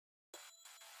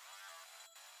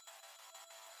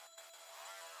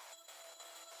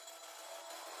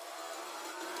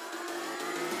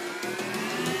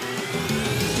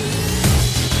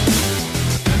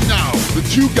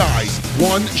Two Guys,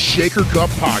 One Shaker Cup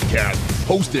podcast,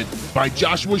 hosted by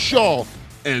Joshua Shaw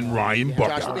and Ryan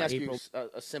Buckeye. Josh, let me ask you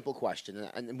a simple question,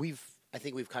 and I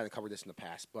think we've kind of covered this in the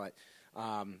past, but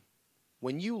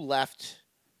when you left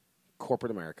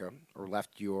corporate America or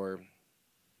left your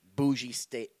bougie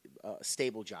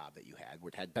stable job that you had, where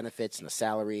it had benefits and a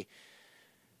salary,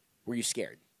 were you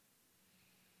scared?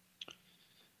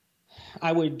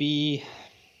 I would be,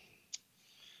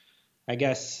 I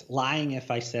guess, lying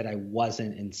if I said I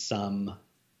wasn't in some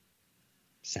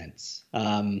sense.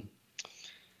 I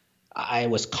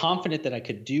was confident that I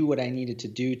could do what I needed to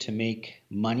do to make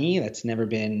money. That's never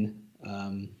been,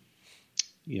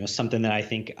 something that I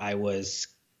think I was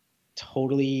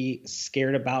totally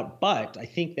scared about. But I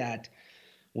think that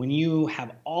when you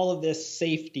have all of this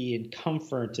safety and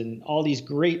comfort and all these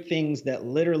great things that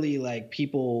literally like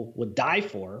people would die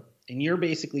for, and you're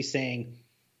basically saying,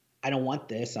 I don't want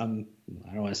this. I don't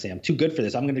want to say I'm too good for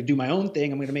this. I'm going to do my own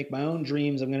thing. I'm going to make my own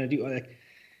dreams. I'm going to do like,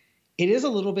 it is a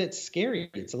little bit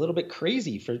scary. It's a little bit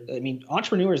crazy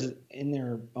entrepreneurs in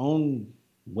their own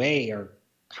way are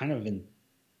kind of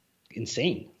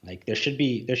insane. Like there should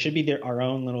be our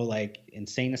own little like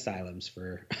insane asylums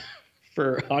for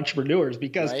entrepreneurs,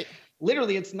 because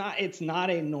literally it's not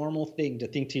a normal thing to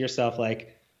think to yourself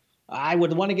like, I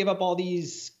would want to give up all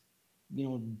these,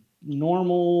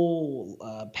 normal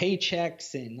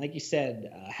paychecks and, like you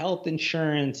said, health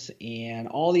insurance and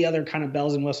all the other kind of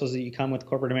bells and whistles that you come with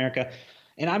corporate America,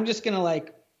 and I'm just gonna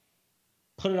like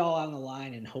put it all on the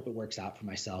line and hope it works out for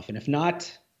myself. And if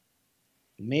not,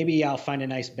 maybe I'll find a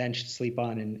nice bench to sleep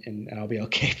on and I'll be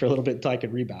okay for a little bit until I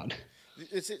can rebound.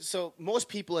 So most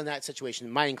people in that situation,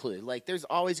 mine included, like there's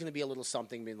always going to be a little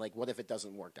something being like, what if it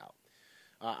doesn't work out?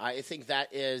 I think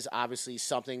that is obviously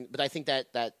something, but I think that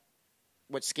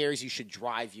what scares you should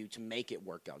drive you to make it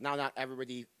work out. Now, not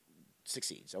everybody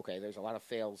succeeds. Okay, there's a lot of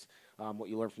fails. What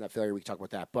you learn from that failure, we can talk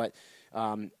about that. But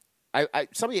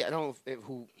somebody, I don't know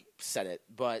who said it,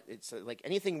 but it's like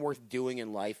anything worth doing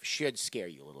in life should scare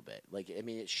you a little bit. Like, I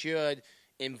mean, it should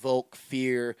invoke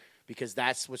fear, because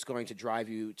that's what's going to drive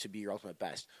you to be your ultimate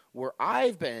best. Where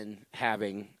I've been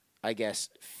having, I guess,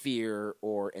 fear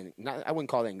I wouldn't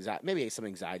call it anxiety, maybe some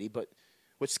anxiety, but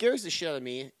what scares the shit out of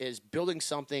me is building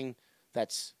something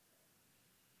that's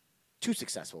too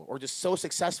successful or just so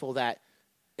successful that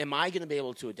am I going to be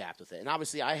able to adapt with it? And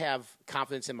obviously I have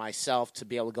confidence in myself to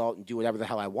be able to go out and do whatever the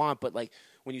hell I want. But like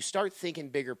when you start thinking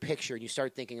bigger picture and you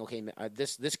start thinking, okay,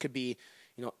 this could be,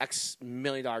 X $1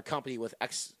 million company with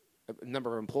X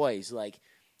number of employees, like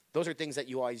those are things that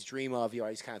you always dream of, you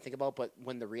always kind of think about. But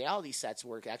when the reality sets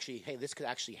work, actually, hey, this could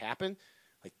actually happen,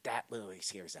 like that literally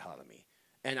scares the hell out of me.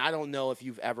 And I don't know if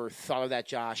you've ever thought of that,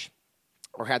 Josh,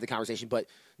 or had the conversation, but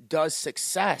does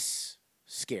success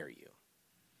scare you?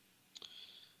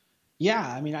 Yeah,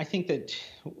 I mean, I think that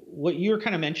what you're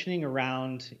kind of mentioning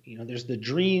around, there's the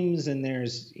dreams and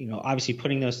there's, obviously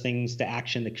putting those things to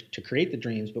action to create the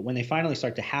dreams. But when they finally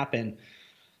start to happen,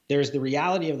 there's the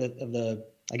reality of the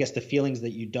I guess the feelings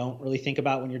that you don't really think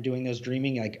about when you're doing those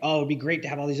dreaming, like, oh, it'd be great to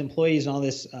have all these employees and all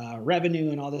this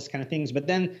revenue and all this kind of things. But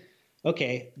then,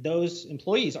 okay, those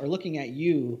employees are looking at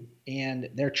you and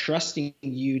they're trusting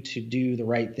you to do the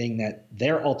right thing, that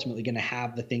they're ultimately going to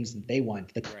have the things that they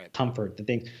want, the comfort, the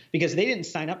things, because they didn't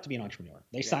sign up to be an entrepreneur.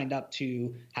 They signed up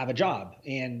to have a job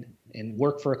and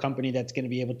work for a company that's going to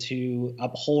be able to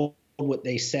uphold what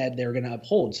they said they're going to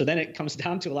uphold. So then it comes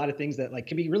down to a lot of things that like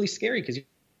can be really scary, because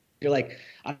you're like,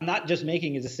 I'm not just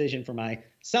making a decision for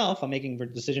myself, I'm making a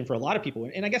decision for a lot of people.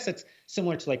 And I guess it's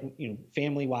similar to like,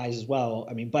 family wise as well.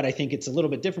 I mean, but I think it's a little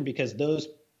bit different because those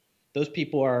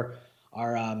people are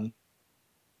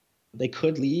they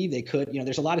could leave, they could,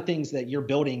 there's a lot of things that you're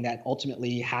building that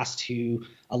ultimately has to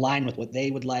align with what they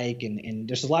would like. And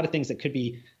there's a lot of things that could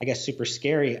be, I guess, super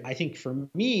scary. I think for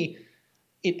me,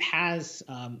 it has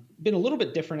been a little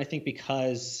bit different, I think,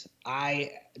 because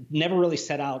I never really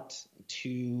set out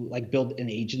to like build an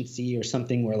agency or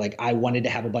something where like I wanted to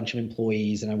have a bunch of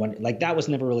employees, and I wanted, like, that was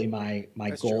never really my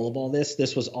goal of all this.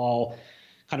 This was all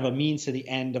kind of a means to the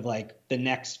end of like the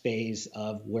next phase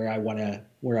of where I want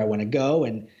to go.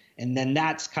 And then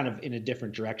that's kind of in a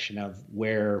different direction of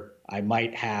where I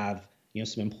might have,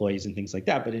 some employees and things like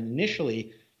that. But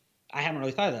initially I haven't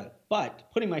really thought of that,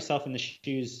 but putting myself in the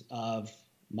shoes of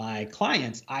my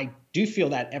clients, I do feel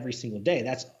that every single day.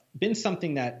 That's been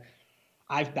something that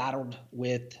I've battled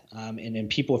with, and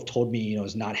people have told me,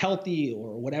 is not healthy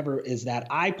or whatever, is that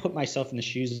I put myself in the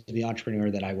shoes of the entrepreneur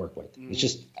that I work with. It's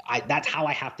just, that's how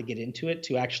I have to get into it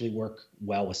to actually work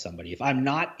well with somebody. If I'm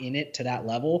not in it to that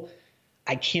level,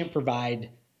 I can't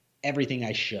provide everything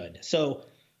I should. So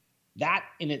that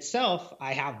in itself,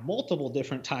 I have multiple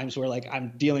different times where like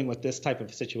I'm dealing with this type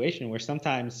of situation where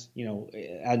sometimes, you know,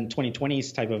 in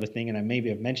 2020s type of a thing, and I maybe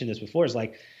have mentioned this before, is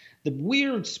like the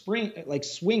weird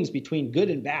swings between good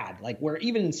and bad, like where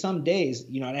even in some days,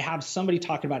 you know, and I have somebody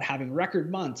talking about having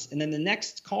record months, and then the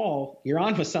next call you're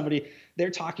on with somebody,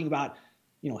 they're talking about,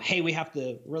 you know, hey, we have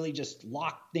to really just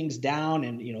lock things down,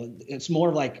 and you know, it's more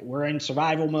of like we're in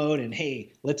survival mode, and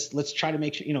hey, let's try to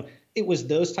make sure, you know, it was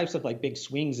those types of like big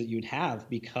swings that you'd have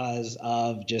because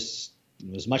of just, you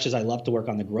know, as much as I love to work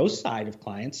on the growth side of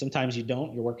clients, sometimes you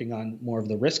don't. You're working on more of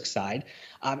the risk side,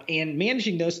 and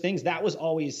managing those things. That was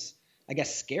always, I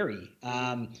guess, scary.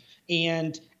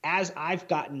 And as I've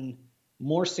gotten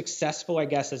more successful, I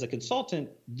guess, as a consultant,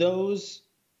 those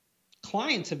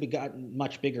clients have gotten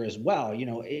much bigger as well. You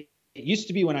know, it used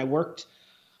to be when I worked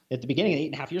at the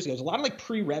beginning, 8.5 years ago, there's a lot of like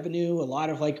pre-revenue, a lot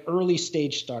of like early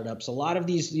stage startups, a lot of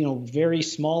these, you know, very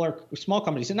small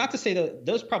companies. And not to say that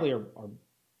those probably are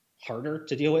harder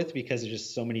to deal with because there's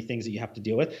just so many things that you have to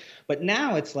deal with. But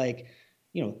now it's like,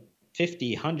 you know,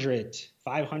 50, 100,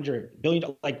 500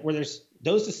 billion, like where there's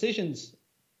those decisions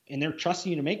and they're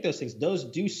trusting you to make those things. Those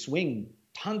do swing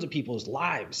tons of people's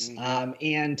lives. Mm-hmm.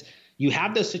 And you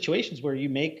have those situations where you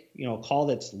make, you know, a call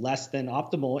that's less than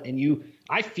optimal, and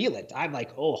I feel it. I'm like,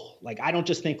 oh, like, I don't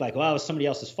just think like, well, it was somebody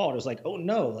else's fault. It was like, oh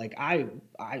no, like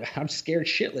I'm scared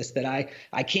shitless that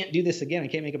I can't do this again. I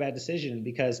can't make a bad decision,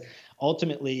 because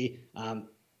ultimately,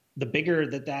 the bigger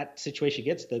that situation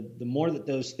gets, the more that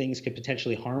those things could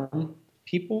potentially harm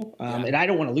people. And I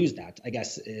don't want to lose that, I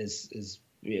guess,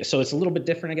 so it's a little bit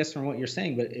different, I guess, from what you're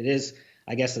saying, but it is,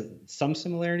 I guess, some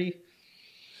similarity.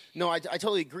 No, I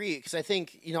totally agree, because I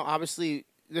think, you know, obviously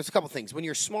there's a couple things. When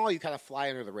you're small, you kind of fly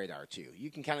under the radar too.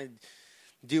 You can kind of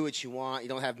do what you want. You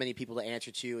don't have many people to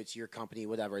answer to. It's your company,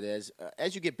 whatever it is.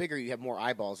 As you get bigger, you have more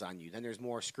eyeballs on you. Then there's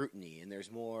more scrutiny and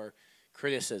there's more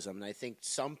criticism. And I think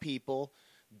some people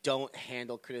don't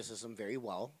handle criticism very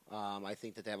well. I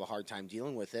think that they have a hard time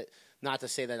dealing with it. Not to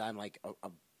say that I'm like a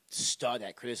stud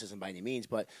at criticism by any means,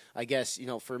 but I guess, you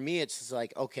know, for me, it's just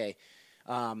like, okay,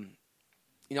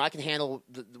 you know, I can handle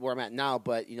where I'm at now,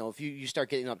 but, you know, if you start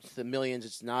getting up to the millions,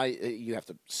 it's now you have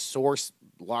to source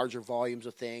larger volumes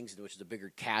of things, which is a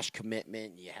bigger cash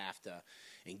commitment. You have to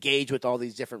engage with all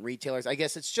these different retailers. I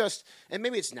guess it's just, and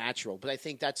maybe it's natural, but I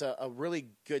think that's a really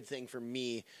good thing for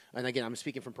me. And again, I'm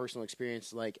speaking from personal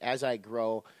experience. Like, as I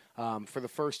grow, for the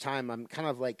first time, I'm kind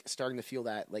of like starting to feel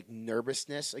that like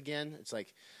nervousness again. It's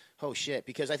like, oh shit,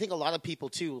 because I think a lot of people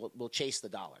too will chase the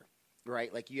dollar.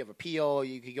 Right, like you have a PO,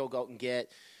 you could go out and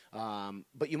get,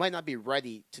 but you might not be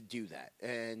ready to do that,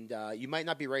 and you might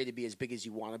not be ready to be as big as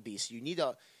you want to be. So you need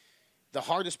the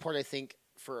hardest part, I think,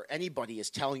 for anybody is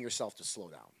telling yourself to slow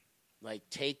down. Like,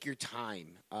 take your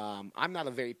time. I'm not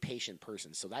a very patient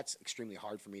person, so that's extremely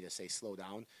hard for me to say slow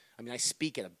down. I mean, I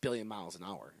speak at 1 billion miles an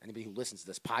hour. Anybody who listens to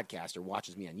this podcast or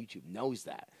watches me on YouTube knows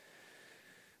that.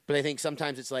 But I think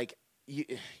sometimes it's like you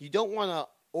don't want to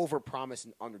overpromise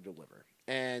and underdeliver.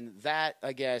 And that,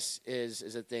 I guess,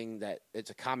 is a thing that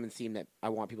it's a common theme that I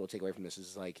want people to take away from this.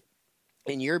 Is like,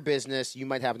 in your business, you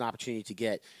might have an opportunity to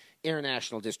get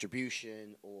international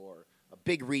distribution or a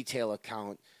big retail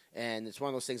account. And it's one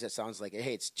of those things that sounds like,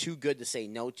 hey, it's too good to say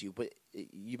no to, but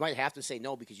you might have to say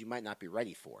no because you might not be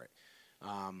ready for it.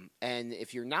 And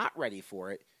if you're not ready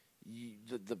for it,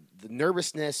 the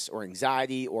nervousness or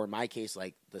anxiety, or in my case,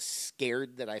 like the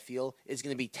scared that I feel, is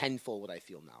going to be tenfold what I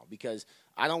feel now, because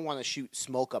I don't want to shoot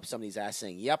smoke up somebody's ass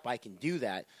saying, yep, I can do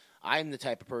that. I'm the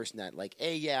type of person that, like,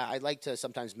 hey, yeah, I'd like to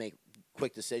sometimes make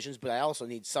quick decisions, but I also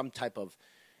need some type of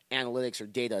analytics or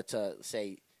data to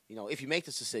say, you know, if you make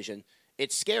this decision,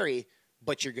 it's scary,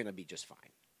 but you're going to be just fine.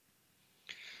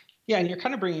 Yeah, and you're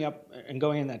kind of bringing up and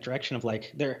going in that direction of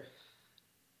like there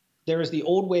is the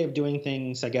old way of doing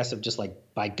things, I guess, of just like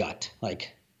by gut,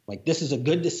 like this is a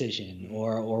good decision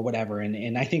or whatever.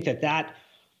 And I think that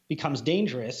becomes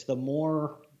dangerous the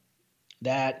more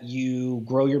that you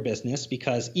grow your business,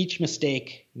 because each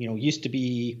mistake, you know, used to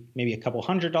be maybe a couple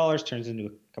 $100, turns into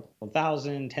a couple of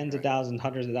thousand, tens of thousands,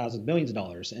 hundreds of thousands, millions of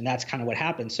dollars. And that's kind of what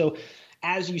happens. So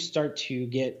as you start to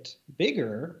get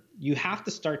bigger, you have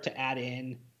to start to add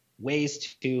in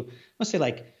ways to, let's say,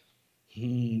 like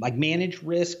manage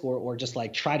risk or just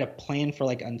like try to plan for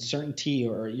like uncertainty,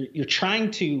 or you're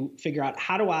trying to figure out,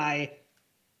 how do I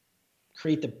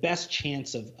create the best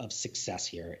chance of success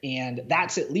here? And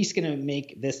that's at least going to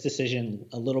make this decision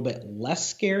a little bit less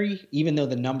scary, even though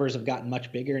the numbers have gotten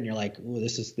much bigger and you're like, oh,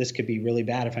 this could be really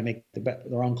bad if I make the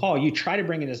wrong call. You try to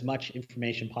bring in as much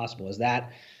information possible. Is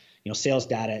that, you know, sales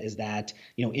data? Is that,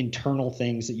 you know, internal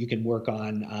things that you can work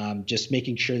on? Just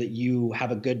making sure that you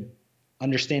have a good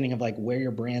understanding of like where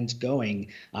your brand's going.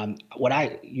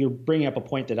 You're bringing up a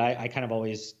point that I kind of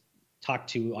always talk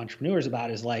to entrepreneurs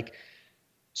about is like,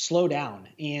 slow down.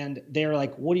 And they're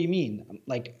like, what do you mean?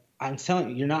 Like, I'm telling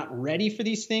you, you're not ready for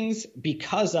these things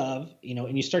because of,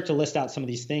 and you start to list out some of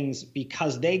these things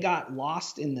because they got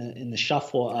lost in the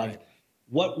shuffle of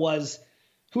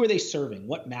who are they serving?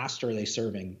 What master are they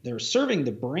serving? They're serving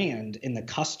the brand and the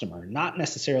customer, not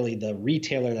necessarily the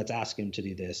retailer that's asking them to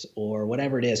do this or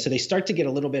whatever it is. So they start to get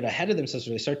a little bit ahead of themselves,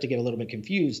 or they start to get a little bit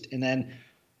confused. And then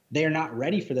they are not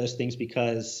ready for those things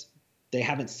because they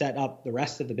haven't set up the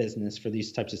rest of the business for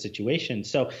these types of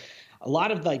situations. So a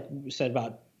lot of, like we said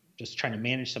about just trying to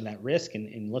manage some of that risk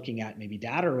and looking at maybe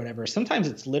data or whatever, sometimes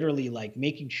it's literally like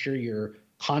making sure you're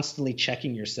constantly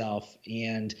checking yourself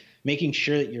and making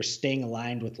sure that you're staying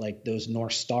aligned with like those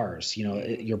North Stars,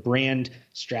 your brand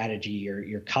strategy,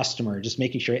 your customer, just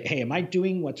making sure, hey, am I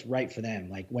doing what's right for them?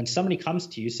 Like when somebody comes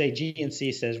to you, say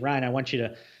GNC says, Ryan, I want you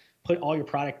to put all your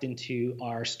product into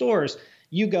our stores.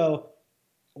 You go,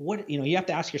 you have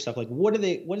to ask yourself, like, what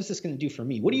is this going to do for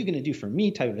me? What are you going to do for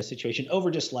me type of a situation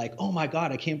over just like, oh my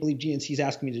God, I can't believe GNC is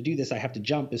asking me to do this. I have to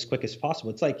jump as quick as possible.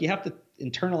 It's like, you have to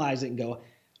internalize it and go,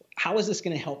 how is this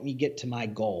going to help me get to my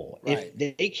goal? Right.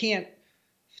 If they can't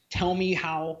tell me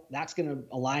how that's going to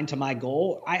align to my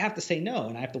goal, I have to say no,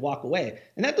 and I have to walk away.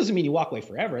 And that doesn't mean you walk away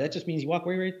forever. That just means you walk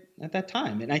away right at that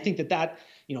time. And I think that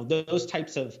those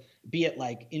types of, be it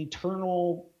like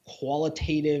internal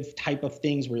qualitative type of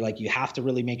things where like you have to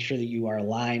really make sure that you are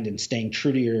aligned and staying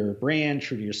true to your brand,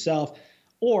 true to yourself,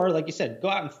 or like you said, go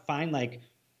out and find like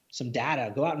some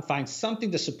data, go out and find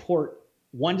something to support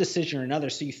one decision or another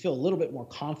so you feel a little bit more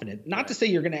confident. Not to say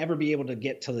you're going to ever be able to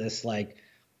get to this like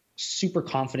super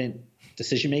confident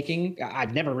decision making.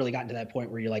 I've never really gotten to that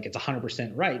point where you're like it's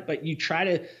 100% right, but you try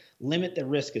to limit the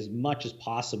risk as much as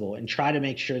possible and try to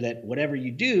make sure that whatever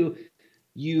you do,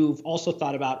 you've also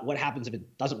thought about what happens if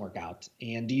it doesn't work out.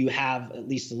 And do you have at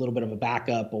least a little bit of a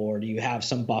backup, or do you have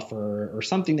some buffer or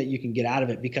something that you can get out of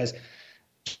it? Because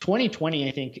 2020,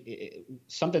 I think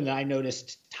something that I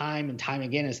noticed time and time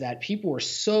again is that people were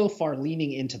so far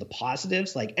leaning into the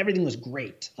positives. Like everything was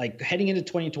great. Like heading into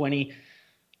 2020,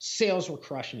 sales were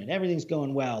crushing it. Everything's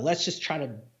going well. Let's just try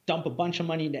to dump a bunch of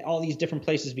money into all these different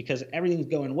places because everything's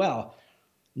going well.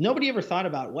 Nobody ever thought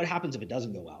about what happens if it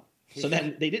doesn't go well. So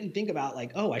then they didn't think about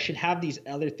like, oh, I should have these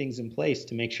other things in place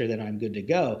to make sure that I'm good to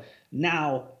go.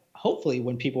 Now, hopefully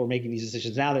when people are making these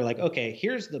decisions now, they're like, okay,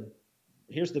 here's the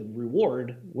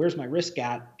reward. Where's my risk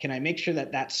at? Can I make sure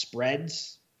that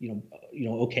spreads,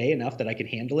 okay enough that I can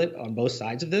handle it on both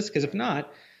sides of this? Because if not,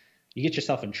 you get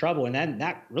yourself in trouble. And then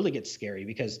that really gets scary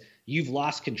because you've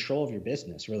lost control of your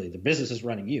business. Really, the business is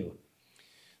running you.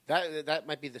 That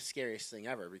might be the scariest thing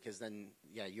ever, because then,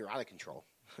 you're out of control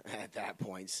at that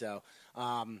point. So,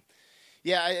 I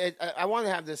want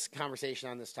to have this conversation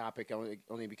on this topic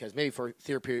only because maybe for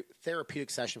therapeutic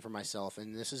session for myself,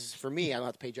 and this is for me. I don't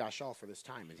have to pay Josh Shaw for this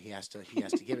time, and he has to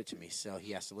give it to me, so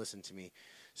he has to listen to me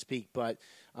speak. But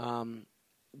how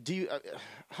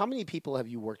many people have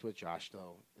you worked with, Josh,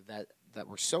 though, that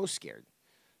were so scared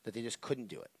that they just couldn't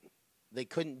do it? They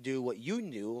couldn't do what you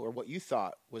knew or what you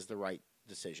thought was the right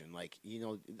decision. Like,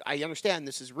 I understand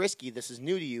this is risky, this is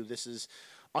new to you, this is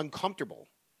uncomfortable.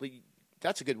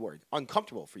 That's a good word,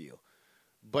 uncomfortable for you.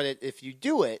 But if you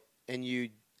do it and you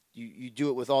do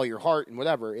it with all your heart and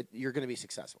whatever, you're going to be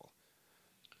successful.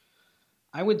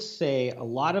 I would say a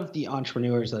lot of the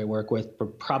entrepreneurs that I work with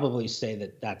would probably say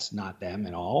that that's not them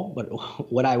at all. But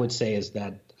what I would say is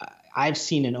that I've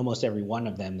seen in almost every one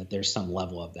of them that there's some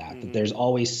level of that, that there's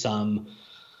always some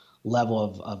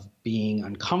level of being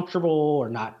uncomfortable or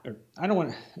not. Or I don't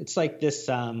want. It's like this.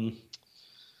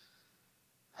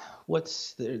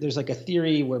 There's like a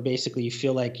theory where basically you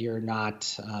feel like you're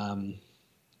not going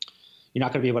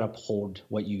to be able to uphold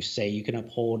what you say you can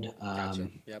uphold. Gotcha.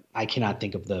 Yep. I cannot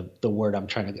think of the word I'm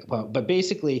trying to get, but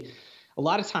basically a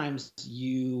lot of times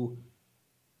you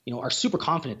are super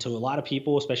confident to a lot of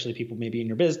people, especially people maybe in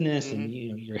your business, and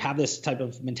you have this type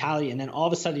of mentality, and then all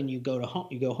of a sudden you go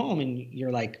home and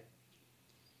you're like,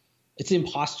 it's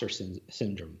imposter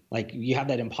syndrome. Like you have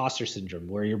that imposter syndrome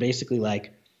where you're basically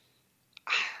like,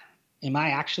 am I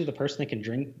actually the person that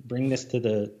can bring this to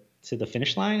the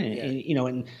finish line?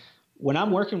 And when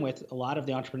I'm working with a lot of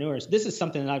the entrepreneurs, this is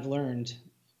something that I've learned.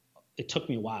 It took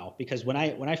me a while because when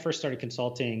I first started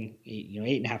consulting,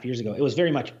 8.5 years ago, it was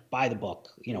very much by the book.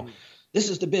 This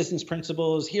is the business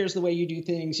principles. Here's the way you do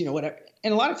things. Whatever.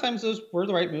 And a lot of times those were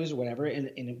the right moves or whatever.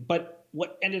 But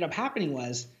what ended up happening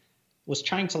was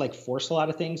trying to like force a lot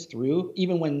of things through,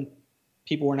 even when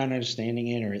people were not understanding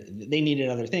it or they needed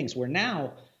other things. Where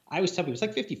now I always tell people it's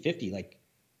like 50-50. Like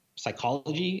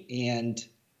psychology and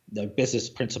the business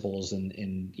principles and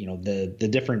the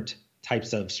different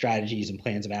types of strategies and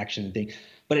plans of action and things.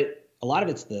 But a lot of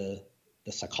it's the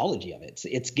psychology of it.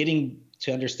 It's getting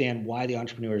to understand why the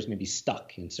entrepreneurs may be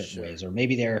stuck in certain ways, or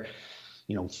maybe they're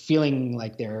feeling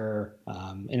like they're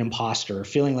an imposter, or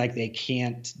feeling like they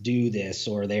can't do this,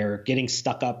 or they're getting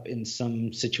stuck up in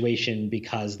some situation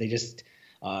because they just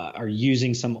are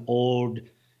using some old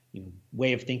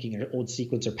way of thinking or old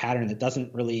sequence or pattern that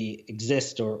doesn't really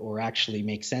exist or actually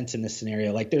make sense in this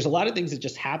scenario. Like there's a lot of things that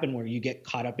just happen where you get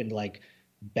caught up into like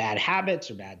bad habits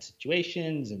or bad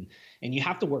situations, and you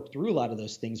have to work through a lot of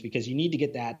those things because you need to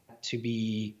get that to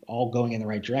be all going in the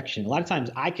right direction. A lot of times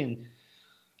I can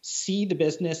see the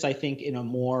business, I think, in a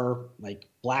more like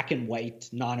black and white,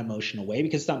 non-emotional way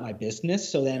because it's not my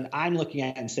business. So then I'm looking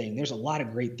at it and saying, there's a lot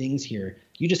of great things here.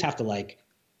 You just have to like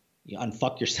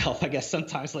unfuck yourself, I guess,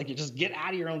 sometimes. Like you just get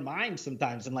out of your own mind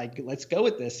sometimes and like, let's go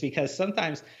with this, because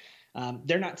sometimes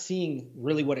they're not seeing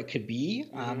really what it could be.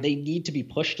 They need to be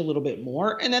pushed a little bit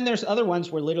more. And then there's other ones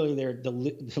where literally they're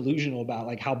delusional about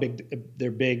like how big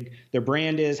their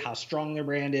brand is, how strong their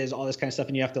brand is, all this kind of stuff.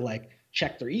 And you have to like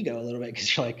check their ego a little bit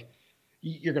because you're like,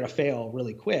 you're going to fail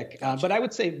really quick. But I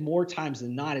would say more times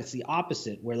than not, it's the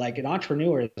opposite, where like an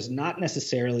entrepreneur is not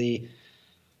necessarily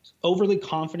overly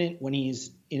confident when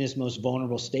he's in his most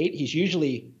vulnerable state. He's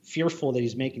usually fearful that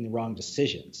he's making the wrong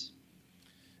decisions.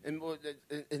 And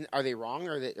are they wrong?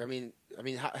 Or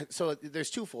so there's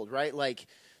twofold, right? Like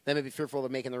they may be fearful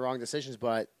of making the wrong decisions,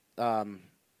 but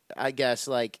I guess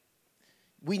like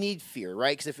we need fear,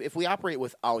 right? Because if we operate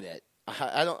without it,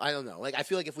 I don't know. Like I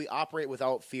feel like if we operate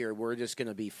without fear, we're just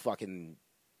gonna be fucking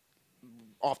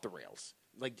off the rails.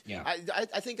 Like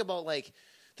I think about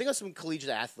some collegiate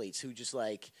athletes who just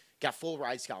like got full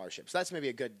ride scholarships. That's maybe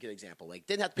a good example. Like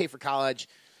didn't have to pay for college.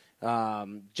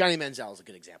 Johnny Manziel is a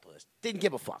good example of this. Didn't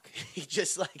give a fuck. He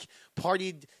just like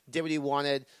partied, did what he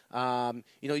wanted.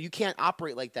 You can't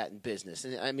operate like that in business.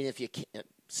 And I mean, if you can't,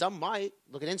 some might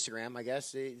look at Instagram, I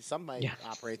guess some might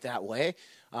operate that way.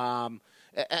 And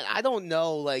I don't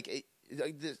know, like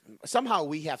somehow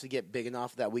we have to get big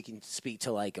enough that we can speak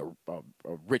to like a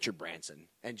Richard Branson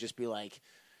and just be like,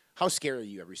 how scared are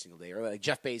you every single day? Or like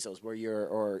Jeff Bezos, or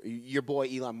your boy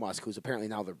Elon Musk, who's apparently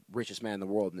now the richest man in the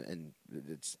world, and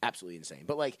it's absolutely insane.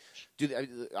 But like,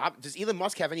 does Elon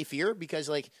Musk have any fear? Because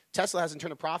like Tesla hasn't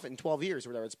turned a profit in 12 years or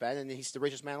whatever it's been, and he's the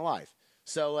richest man alive.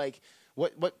 So like,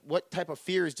 what type of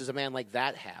fears does a man like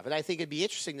that have? And I think it'd be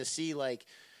interesting to see like,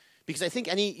 because I think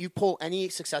you pull any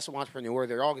successful entrepreneur,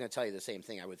 they're all going to tell you the same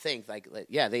thing. I would think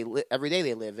every day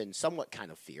they live in somewhat kind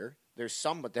of fear. There's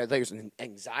some, but there's an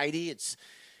anxiety. It's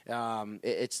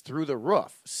through the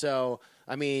roof. So,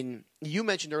 I mean, you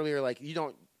mentioned earlier, like, you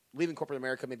don't live in corporate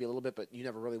America maybe a little bit, but you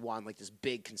never really want like this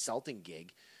big consulting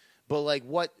gig. But like,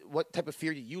 what type of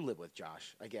fear do you live with,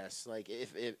 Josh? I guess, like,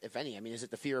 if any. I mean, is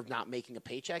it the fear of not making a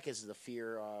paycheck? Is it the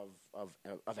fear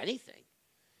of anything?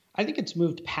 I think it's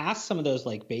moved past some of those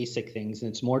like basic things, and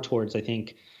it's more towards, I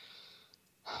think,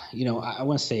 I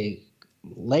want to say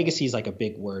legacy is like a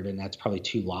big word, and that's probably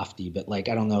too lofty, but like,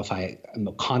 I don't know if I'm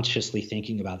consciously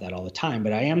thinking about that all the time,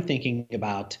 but I am thinking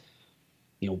about,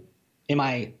 am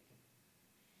I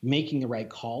making the right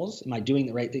calls? Am I doing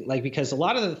the right thing? Like, because a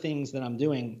lot of the things that I'm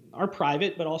doing are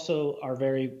private, but also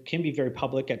can be very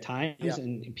public at times.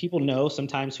 And people know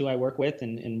sometimes who I work with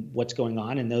and what's going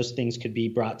on. And those things could be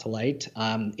brought to light.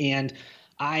 And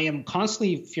I am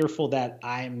constantly fearful that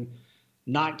I'm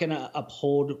not going to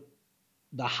uphold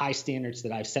the high standards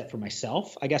that I've set for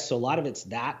myself, I guess. So a lot of it's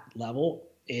that level.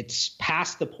 It's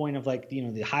past the point of like, the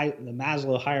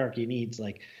Maslow hierarchy needs,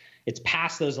 like it's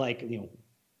past those, like,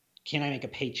 can I make a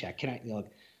paycheck? Can I,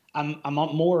 I'm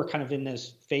more kind of in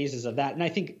those phases of that. And I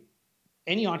think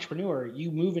any entrepreneur, you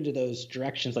move into those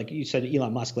directions. Like you said,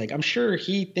 Elon Musk, like I'm sure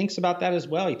he thinks about that as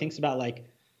well. He thinks about like,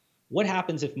 what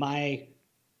happens if my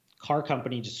car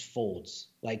company just folds?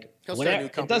 Like whatever,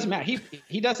 it doesn't matter.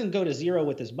 He doesn't go to zero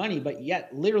with his money, but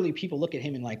yet literally people look at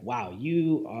him and like, wow,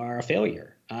 you are a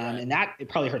failure. And that it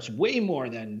probably hurts way more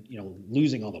than,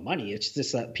 losing all the money. It's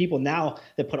just that people now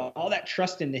that put all that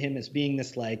trust into him as being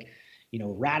this like,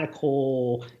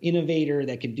 radical innovator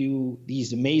that can do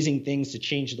these amazing things to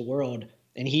change the world.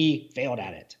 And he failed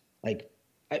at it. Like,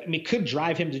 I mean, it could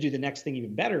drive him to do the next thing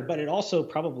even better, but it also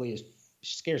probably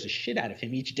scares the shit out of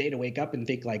him each day to wake up and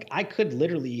think like,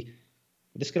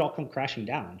 this could all come crashing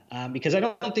down. Because I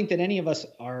don't think that any of us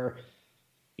are,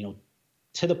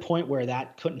 to the point where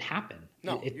that couldn't happen.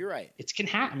 No, you're right. It can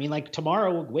happen. I mean, like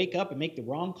tomorrow we'll wake up and make the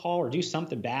wrong call or do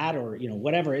something bad or,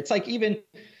 whatever. It's like even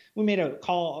we made a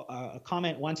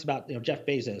comment once about, Jeff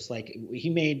Bezos. Like, he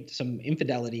made some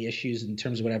infidelity issues in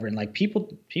terms of whatever, and like people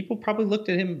probably looked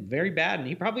at him very bad, and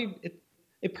it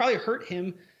probably hurt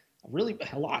him really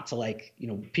a lot to, like,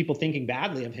 people thinking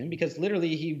badly of him, because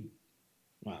literally he,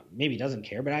 well, maybe doesn't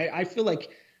care, but I feel like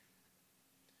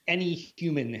any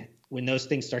human, when those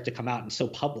things start to come out and so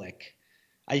public,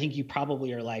 I think you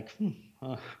probably are like,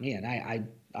 oh, man,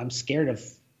 I'm scared of,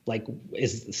 like,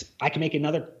 I can make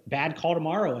another bad call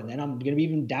tomorrow, and then I'm going to be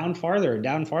even down farther and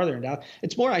down farther and down.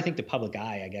 It's more, I think, the public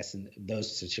eye, I guess, in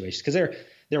those situations, because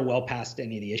they're well past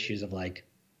any of the issues of, like,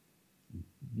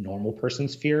 normal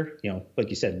person's fear. Like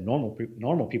you said,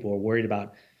 normal people are worried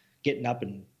about getting up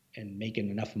and making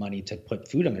enough money to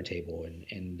put food on their table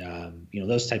and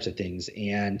those types of things.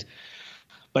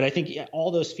 But I think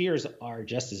all those fears are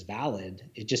just as valid.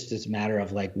 It just is a matter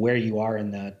of, like, where you are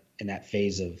in that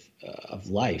phase of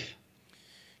life.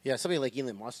 Yeah, somebody like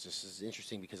Elon Musk just is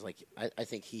interesting because, like, I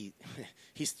think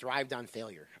he's thrived on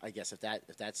failure. I guess if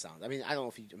that sounds. I mean, I don't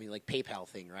know if like PayPal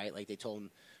thing, right? Like, they told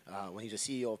him when he was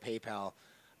a CEO of PayPal.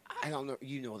 I don't know.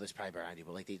 You know this probably better than I do,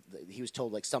 but, like, he was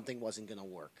told, like, something wasn't going to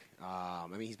work. I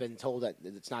mean, he's been told that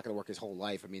it's not going to work his whole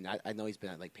life. I mean, I know he's been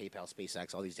at, like, PayPal,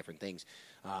 SpaceX, all these different things.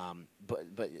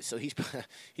 But so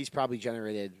he's probably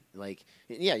generated, like,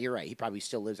 yeah, you're right. He probably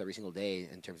still lives every single day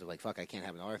in terms of, like, fuck, I can't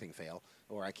have another thing fail,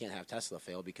 or I can't have Tesla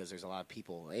fail because there's a lot of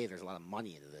people. There's a lot of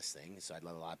money into this thing, so I'd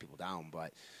let a lot of people down.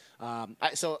 But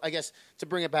so I guess to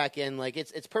bring it back in, like,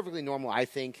 it's perfectly normal, I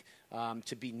think,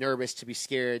 to be nervous, to be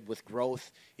scared with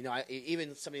growth.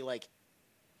 Even somebody like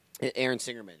Aaron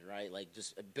Singerman, right? Like,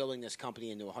 just building this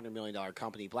company into a $100 million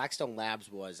company. Blackstone Labs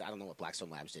I don't know what Blackstone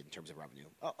Labs did in terms of revenue.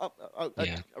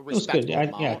 A respectable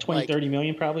amount. Yeah, 20, 30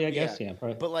 million probably, I guess. Yeah,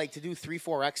 probably. But, like, to do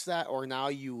 3-4x that, or now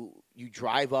you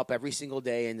drive up every single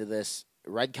day into this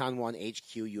Redcon One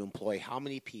HQ, you employ how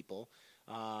many people?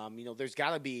 There's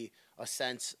got to be a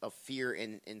sense of fear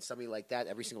in somebody like that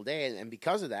every single day. And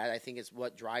because of that, I think it's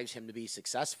what drives him to be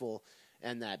successful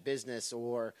in that business.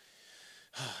 Or,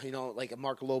 like a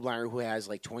Mark Lobliner who has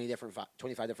like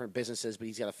 25 different businesses, but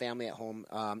he's got a family at home.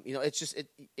 It's just,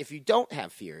 if you don't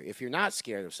have fear, if you're not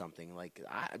scared of something, like,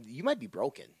 you might be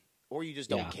broken, or you just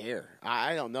don't care.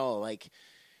 I don't know. Like,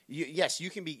 yes,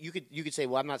 you could say,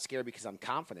 well, I'm not scared because I'm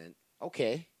confident.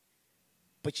 Okay.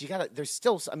 But there's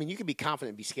still, I mean, you can be confident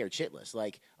and be scared shitless.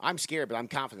 Like, I'm scared, but I'm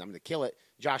confident I'm going to kill it.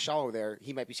 Josh Shaw over there,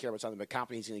 he might be scared about something, but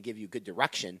confident he's going to give you good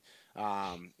direction.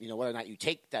 Whether or not you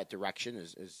take that direction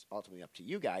is ultimately up to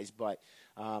you guys. But,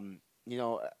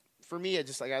 for me, it's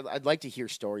just like, I'd like to hear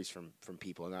stories from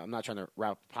people. And I'm not trying to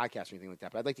wrap the podcast or anything like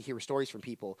that, but I'd like to hear stories from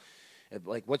people.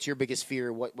 Like, what's your biggest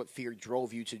fear? What fear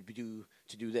drove you to do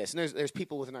this? And there's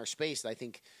people within our space that I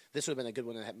think this would have been a good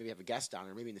one to maybe have a guest on,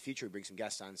 or maybe in the future we bring some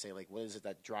guests on and say, like, what is it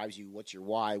that drives you? What's your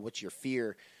why? What's your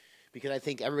fear? Because I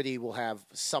think everybody will have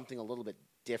something a little bit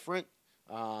different,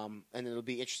 and it'll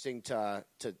be interesting to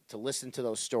listen to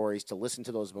those stories, to listen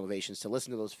to those motivations, to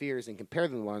listen to those fears, and compare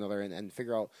them to one another, and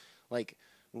figure out, like,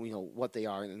 what they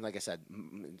are. And like I said,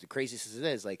 the craziest as it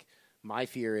is, like, my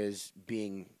fear is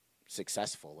being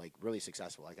successful, like really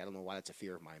successful. Like, I don't know why that's a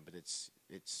fear of mine, but it's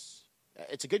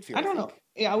a good fear. I don't know.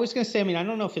 Yeah, I was gonna say. I mean, I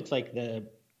don't know if it's like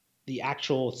the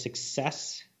actual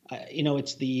success.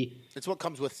 It's what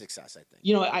comes with success, I think.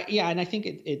 And I think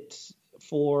it's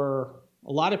for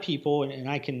a lot of people, and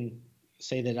I can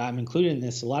say that I'm included in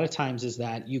this. A lot of times is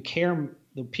that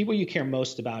the people you care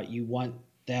most about, you want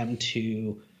them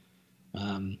to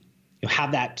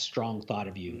have that strong thought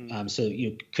of you. Mm-hmm. So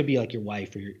could be like your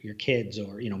wife or your kids,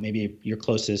 or maybe your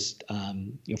closest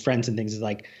friends and things. Is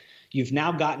like, you've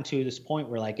now gotten to this point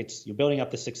where, like, you're building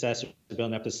up the success, you're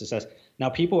building up the success. Now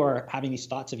people are having these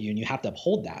thoughts of you, and you have to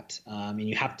uphold that, and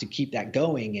you have to keep that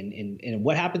going. And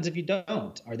what happens if you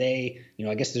don't? Are they,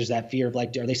 I guess there's that fear of,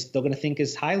 like, are they still going to think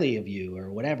as highly of you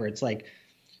or whatever? It's like,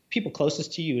 people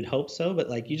closest to you would hope so, but,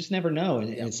 like, you just never know.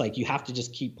 And it's like, you have to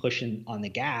just keep pushing on the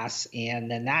gas,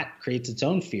 and then that creates its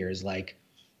own fears. Like,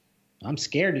 I'm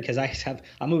scared because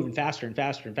I'm moving faster and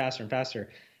faster and faster and faster.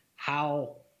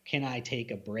 How can I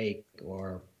take a break?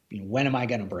 Or, when am I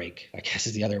going to break? I guess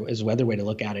is the other way to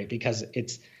look at it, because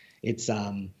it's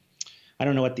I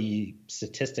don't know what the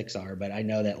statistics are, but I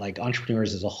know that, like,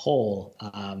 entrepreneurs as a whole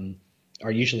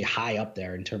are usually high up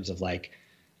there in terms of, like,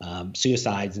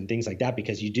 suicides and things like that,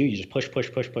 because you just push,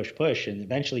 and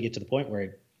eventually get to the point where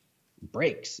it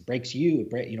breaks you,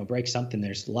 breaks something.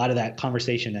 There's a lot of that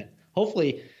conversation that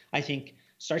hopefully, I think,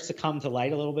 starts to come to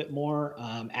light a little bit more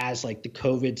as, like, the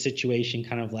COVID situation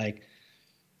kind of, like,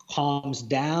 calms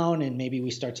down, and maybe we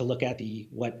start to look at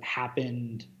what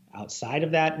happened outside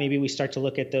of that. Maybe we start to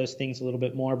look at those things a little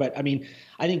bit more. But I mean,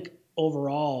 I think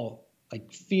overall,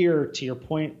 like fear, to your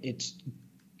point, it's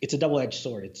a double-edged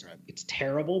sword. It's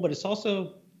terrible, but it's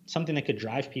also something that could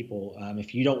drive people.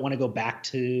 If you don't want to go back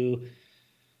to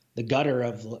the gutter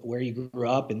of where you grew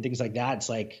up and things like that, it's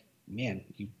like, man,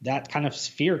 that kind of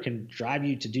fear can drive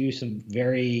you to do some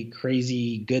very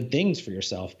crazy good things for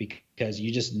yourself, because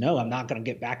you just know, I'm not going to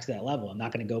get back to that level. I'm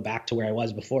not going to go back to where I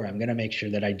was before. I'm going to make sure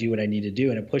that I do what I need to do.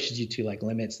 And it pushes you to like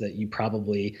limits that you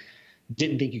probably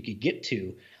didn't think you could get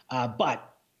to. But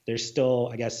there's still,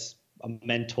 I guess, a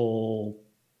mental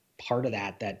part of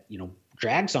that, you know,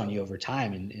 drags on you over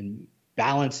time, and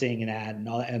balancing and that and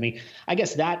all that. I mean, I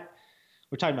guess that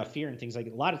we're talking about fear and things like,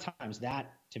 a lot of times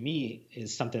that to me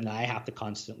is something that I have to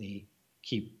constantly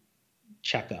keep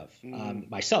check of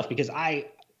myself, because I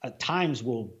at times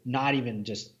will not even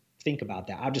just think about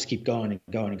that. I'll just keep going and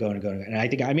going and going and going. And I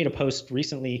think I made a post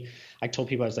recently. I told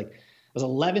people, I was like, it was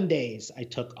 11 days I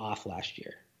took off last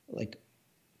year. Like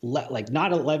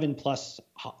not 11 plus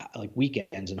like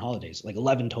weekends and holidays, like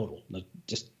 11 total, like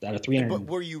just out of 300. But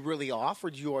were you really off,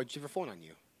 or did you have a phone on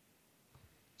you?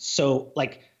 So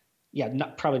like, yeah,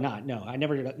 probably not. No, I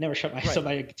never shut myself.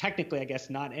 Right. Technically, I guess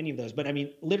not any of those. But I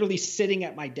mean, literally sitting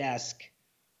at my desk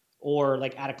or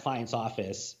like at a client's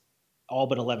office, all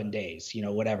but 11 days, you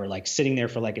know, whatever, like sitting there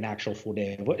for like an actual full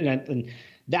day. And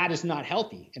that is not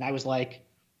healthy. And I was like,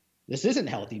 this isn't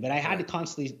healthy. But I had to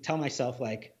constantly tell myself,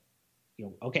 like, you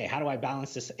know, okay, how do I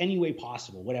balance this any way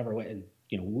possible, whatever way? And,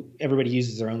 you know, everybody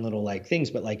uses their own little like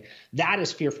things. But like that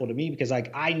is fearful to me, because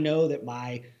like I know that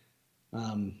my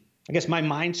I guess my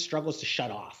mind struggles to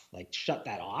shut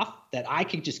that off, that I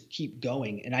could just keep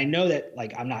going. And I know that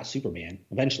like, I'm not Superman.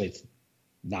 Eventually it's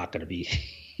not going to be,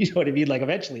 you know what I mean? Like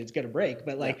eventually it's going to break,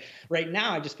 but like right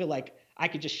now I just feel like I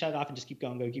could just shut off and just keep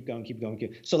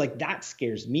going. So like that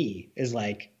scares me, is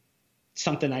like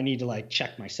something I need to like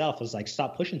check myself, is like,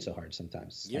 stop pushing so hard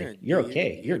sometimes. You're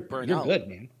okay. You're good,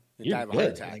 man. You're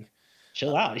good. Like,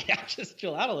 chill out. Yeah. Just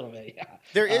chill out a little bit. Yeah.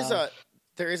 There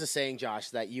is a saying, Josh,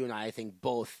 that you and I think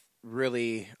both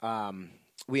really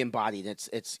we embodied.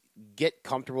 It's get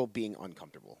comfortable being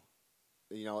uncomfortable.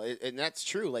 You know, and that's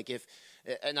true. Like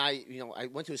I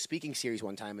went to a speaking series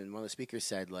one time, and one of the speakers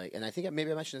said, like, and I think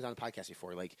maybe I mentioned this on the podcast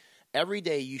before, like, every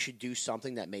day you should do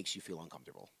something that makes you feel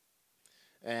uncomfortable,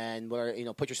 and where, you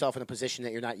know, put yourself in a position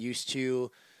that you're not used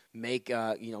to. Make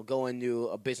go into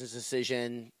a business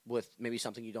decision with maybe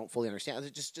something you don't fully understand.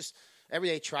 Just every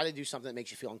day, try to do something that makes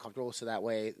you feel uncomfortable, so that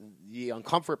way the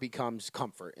uncomfort becomes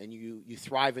comfort, and you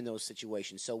thrive in those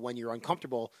situations. So when you're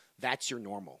uncomfortable, that's your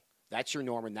normal. That's your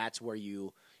norm, and that's where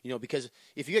you know, because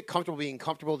if you get comfortable being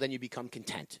comfortable, then you become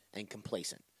content and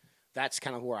complacent. That's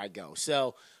kind of where I go.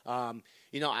 So,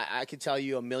 I could tell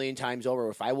you a million times over,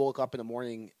 if I woke up in the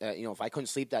morning, if I couldn't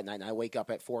sleep that night and I wake up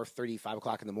at 4:30, 5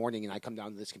 o'clock in the morning and I come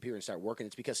down to this computer and start working,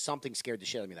 it's because something scared the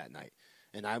shit out of me that night.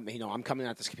 And I'm coming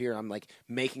at this computer, I'm like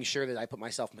making sure that I put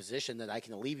myself in a position that I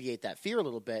can alleviate that fear a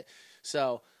little bit.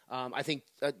 So I think,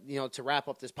 to wrap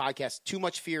up this podcast, too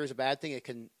much fear is a bad thing. It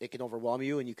can overwhelm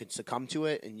you, and you could succumb to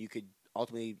it, and you could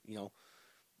ultimately,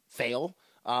 fail.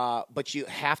 But you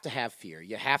have to have fear.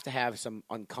 You have to have some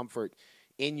uncomfort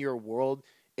in your world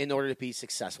in order to be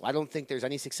successful. I don't think there's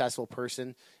any successful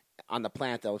person on the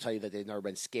planet that will tell you that they've never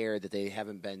been scared, that they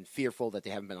haven't been fearful, that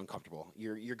they haven't been uncomfortable.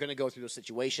 You're going to go through those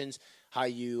situations. How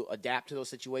you adapt to those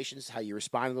situations, how you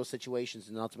respond to those situations,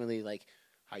 and ultimately, like,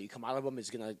 how you come out of them is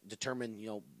going to determine,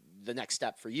 the next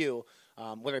step for you.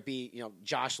 Whether it be,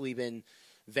 Josh leaving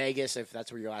Vegas, if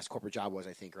that's where your last corporate job was,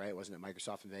 I think, right? Wasn't it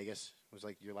Microsoft in Vegas? It was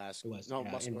like your last. It was. No,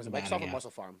 yeah, was it Microsoft or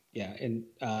Muscle Farm? Yeah, and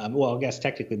well, I guess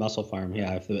technically Muscle Farm.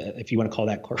 Yeah, if you want to call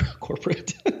that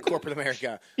corporate. Corporate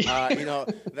America.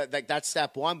 That's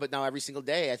step one. But now every single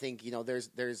day, I think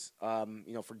there's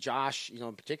for Josh,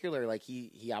 in particular, like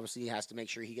he obviously has to make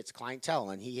sure he gets clientele,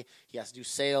 and he has to do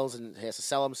sales, and he has to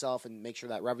sell himself and make sure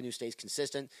that revenue stays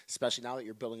consistent. Especially now that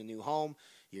you're building a new home.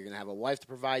 You're going to have a wife to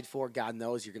provide for. God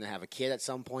knows you're going to have a kid at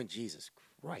some point. Jesus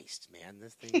Christ, man.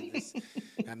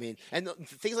 And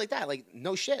things like that. Like,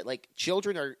 no shit. Like,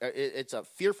 children it's a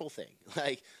fearful thing.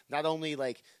 Like, not only,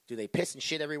 like, do they piss and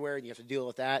shit everywhere and you have to deal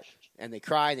with that, and they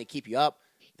cry and they keep you up,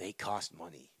 they cost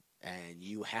money. And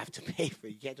you have to pay for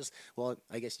it. You can't just, well,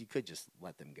 I guess you could just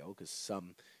let them go, because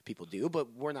some people do,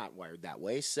 but we're not wired that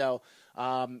way. So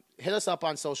hit us up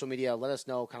on social media. Let us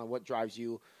know kind of what drives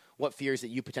you, what fears that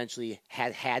you potentially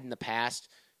had in the past,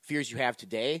 fears you have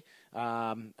today.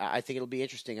 I think it'll be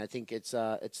interesting. I think it's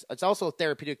also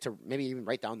therapeutic to maybe even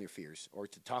write down your fears or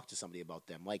to talk to somebody about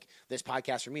them. Like, this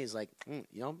podcast for me is like,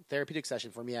 therapeutic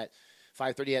session for me at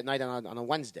 5:30 at night on a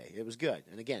Wednesday. It was good.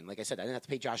 And again, like I said, I didn't have to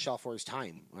pay Josh Shaw for his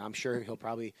time. I'm sure he'll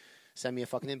probably send me a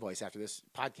fucking invoice after this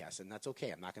podcast, and that's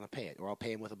okay. I'm not going to pay it, or I'll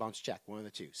pay him with a bounce check, one of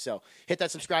the two. So hit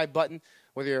that subscribe button,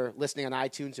 whether you're listening on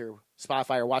iTunes or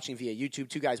Spotify or watching via YouTube.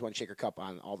 Two Guys, One Shaker Cup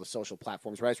on all the social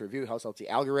platforms. Write us a review, helps out the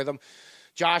algorithm.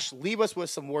 Josh, leave us with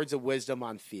some words of wisdom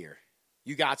on fear.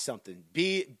 You got something.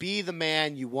 Be the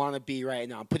man you want to be right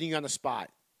now. I'm putting you on the spot.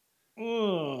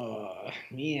 Oh,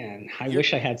 man. I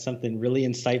wish I had something really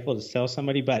insightful to tell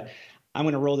somebody, but I'm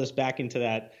going to roll this back into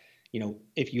that.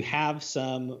 If you have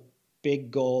some big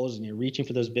goals and you're reaching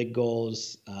for those big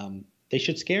goals, they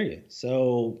should scare you.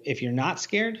 So if you're not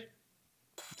scared,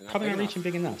 probably not reaching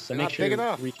big enough. So make sure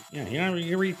you're reaching. Yeah,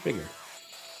 you reach bigger.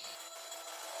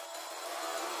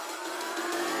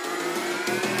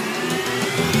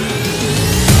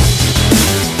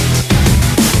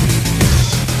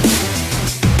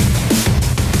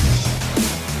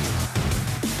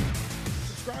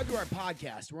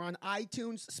 Podcast. We're on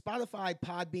iTunes, Spotify,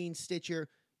 Podbean, Stitcher,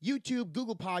 YouTube,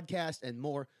 Google Podcast, and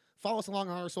more. Follow us along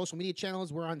on our social media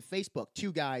channels. We're on Facebook,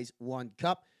 Two Guys, One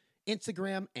Cup,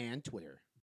 Instagram, and Twitter.